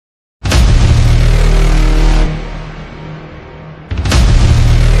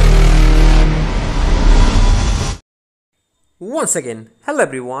Once again, hello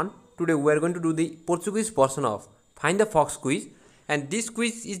everyone. Today we are going to do the Portuguese version of Find the Fox quiz, and this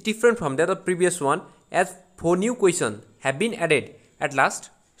quiz is different from the previous one as 4 new questions have been added at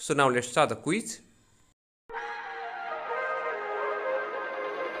last. So now let's start the quiz.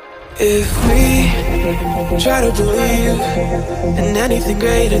 If we try to believe in anything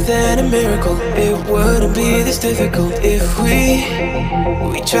greater than a miracle, it wouldn't be this difficult. If we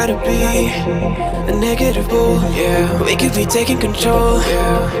try to be a negative bull, yeah, we could be taking control.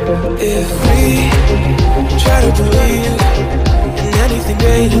 If we try to believe in anything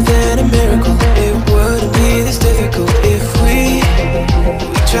greater than a miracle, it wouldn't be this difficult. If we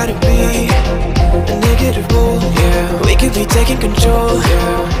try to be a negative bull, yeah, we could be taking control.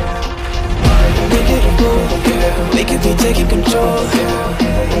 We could be taking control.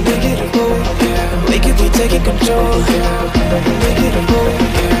 We could be taking control.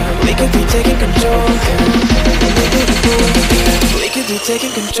 We could be taking control. We could be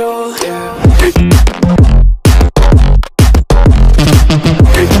taking control.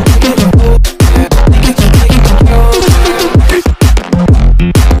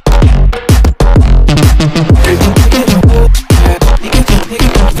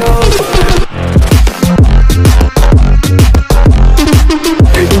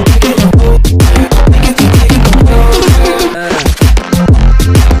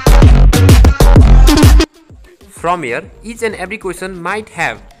 From here, each and every question might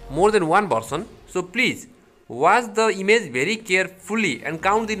have more than one version, so please watch the image very carefully and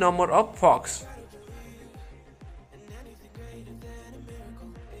count the number of fox.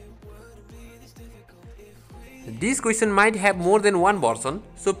 This question might have more than one version,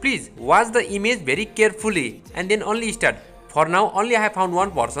 so please watch the image very carefully and then only start. For now, only I have found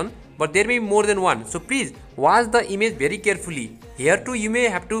one version, but there may be more than one, so please watch the image very carefully. Here too you may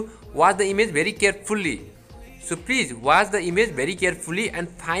have to watch the image very carefully. So please watch the image very carefully and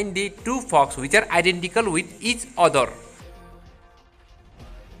find the two fox which are identical with each other.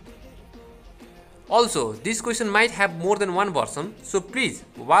 Also, this question might have more than one version, so please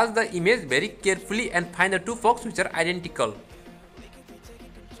watch the image very carefully and find the two fox which are identical.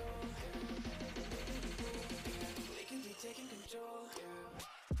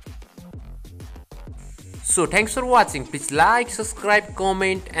 So thanks for watching. Please like, subscribe,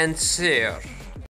 comment and share.